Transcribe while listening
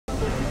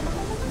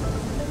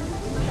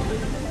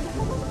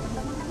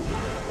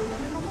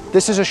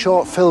This is a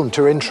short film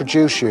to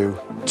introduce you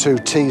to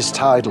Tees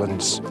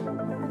Tidelands.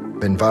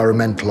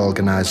 Environmental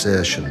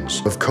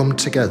organisations have come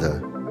together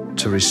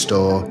to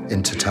restore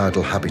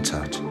intertidal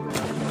habitat,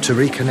 to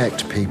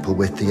reconnect people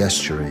with the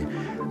estuary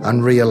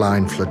and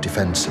realign flood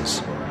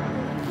defences.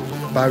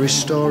 By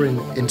restoring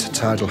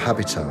intertidal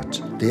habitat,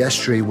 the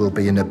estuary will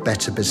be in a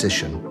better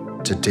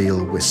position to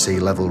deal with sea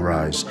level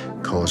rise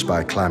caused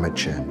by climate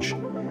change.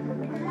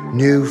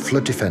 New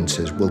flood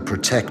defences will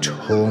protect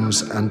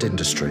homes and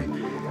industry,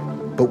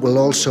 but will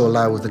also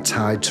allow the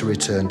tide to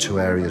return to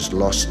areas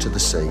lost to the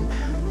sea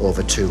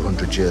over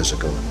 200 years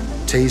ago.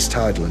 Tees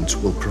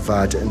Tidelands will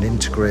provide an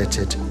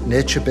integrated,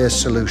 nature-based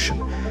solution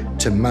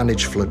to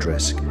manage flood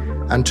risk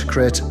and to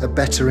create a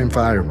better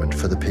environment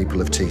for the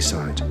people of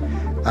Teesside,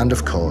 and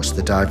of course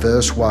the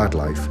diverse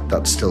wildlife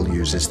that still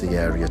uses the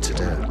area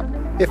today.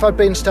 If I'd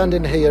been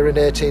standing here in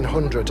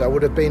 1800, I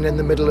would have been in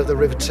the middle of the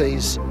River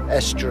Tees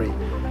Estuary,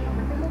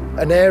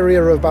 an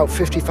area of about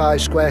 55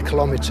 square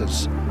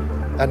kilometres,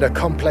 and a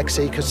complex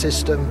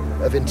ecosystem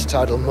of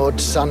intertidal mud,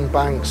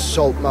 sandbanks,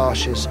 salt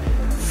marshes,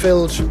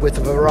 filled with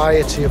a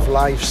variety of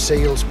life,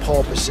 seals,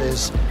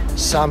 porpoises,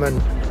 salmon,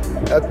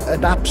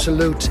 an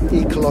absolute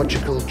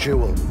ecological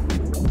jewel.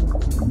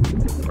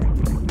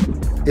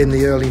 In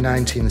the early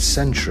 19th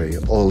century,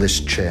 all this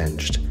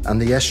changed,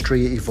 and the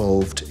estuary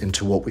evolved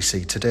into what we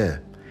see today.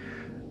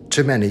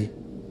 To many,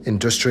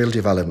 industrial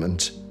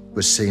development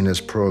was seen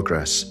as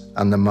progress,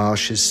 and the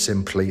marshes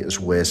simply as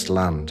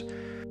wasteland.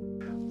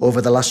 Over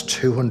the last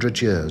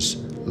 200 years,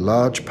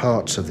 large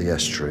parts of the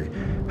estuary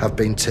have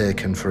been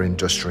taken for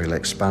industrial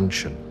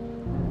expansion.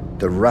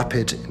 The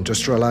rapid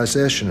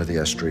industrialisation of the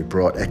estuary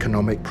brought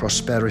economic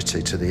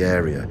prosperity to the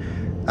area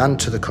and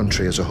to the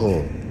country as a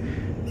whole.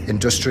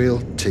 Industrial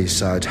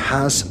Teesside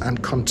has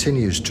and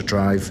continues to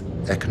drive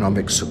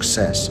economic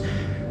success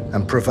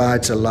and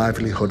provides a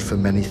livelihood for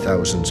many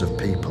thousands of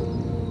people.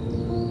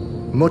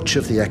 Much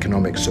of the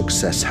economic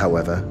success,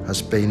 however,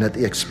 has been at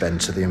the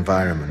expense of the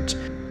environment.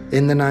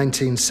 In the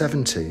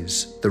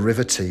 1970s, the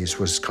River Tees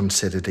was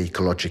considered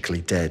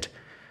ecologically dead.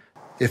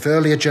 If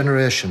earlier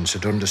generations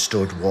had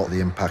understood what the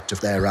impact of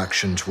their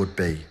actions would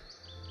be,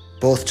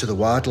 both to the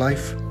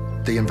wildlife,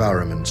 the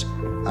environment,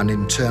 and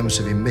in terms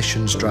of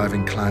emissions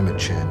driving climate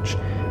change,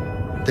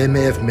 they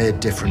may have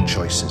made different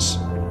choices.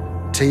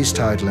 Tees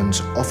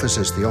Tidelands offers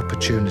us the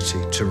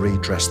opportunity to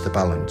redress the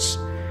balance,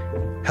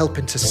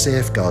 helping to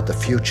safeguard the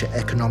future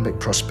economic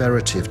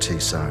prosperity of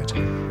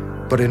Teesside,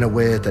 but in a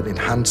way that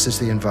enhances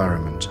the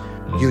environment,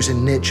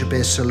 using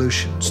nature-based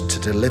solutions to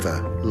deliver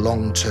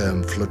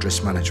long-term flood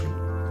risk management.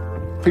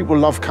 People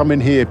love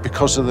coming here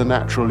because of the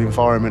natural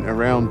environment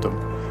around them.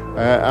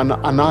 And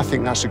I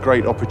think that's a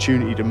great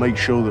opportunity to make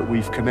sure that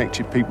we've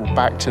connected people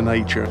back to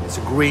nature. It's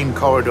a green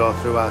corridor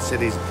through our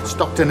cities.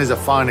 Stockton is a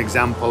fine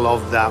example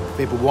of that.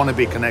 People want to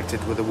be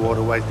connected with the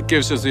waterways. It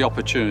gives us the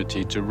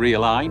opportunity to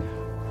realign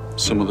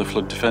some of the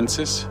flood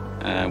defences.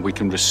 We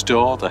can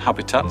restore the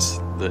habitats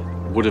that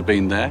would have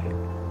been there,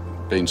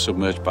 being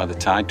submerged by the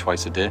tide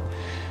twice a day.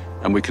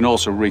 And we can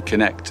also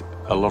reconnect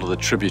a lot of the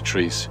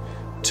tributaries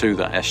to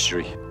that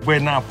estuary. We're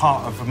now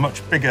part of a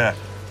much bigger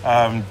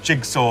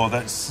jigsaw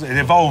that's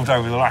evolved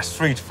over the last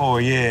 3 to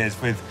 4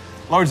 years, with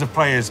loads of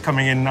players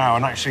coming in now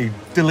and actually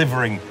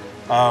delivering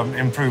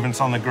improvements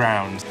on the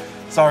ground.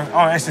 So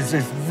it's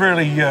a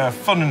really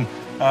fun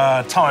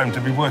time to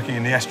be working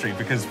in the estuary,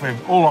 because we're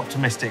all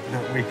optimistic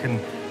that we can,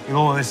 with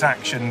all of this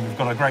action, we've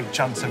got a great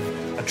chance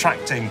of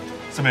attracting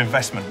some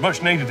investment,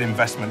 much needed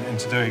investment,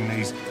 into doing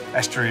these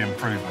estuary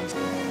improvements.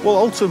 Well,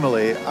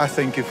 ultimately, I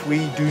think if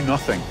we do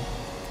nothing,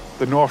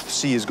 the North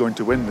Sea is going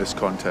to win this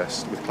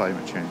contest with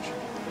climate change.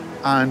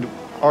 And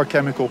our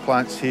chemical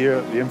plants here,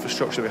 the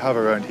infrastructure we have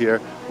around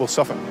here, will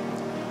suffer.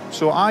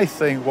 So I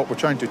think what we're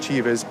trying to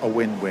achieve is a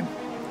win-win.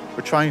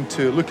 We're trying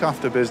to look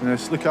after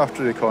business, look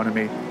after the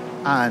economy,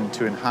 and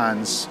to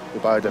enhance the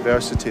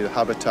biodiversity, the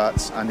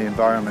habitats and the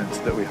environment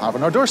that we have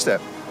on our doorstep.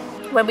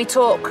 When we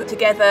talk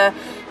together,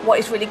 what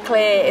is really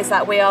clear is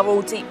that we are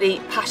all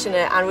deeply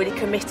passionate and really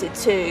committed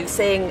to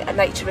seeing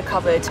nature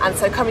recovered. And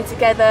so coming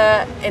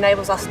together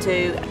enables us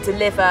to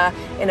deliver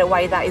in a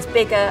way that is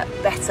bigger,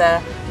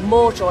 better,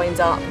 more joined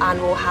up,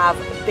 and will have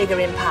a bigger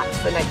impact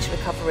for nature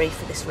recovery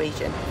for this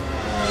region.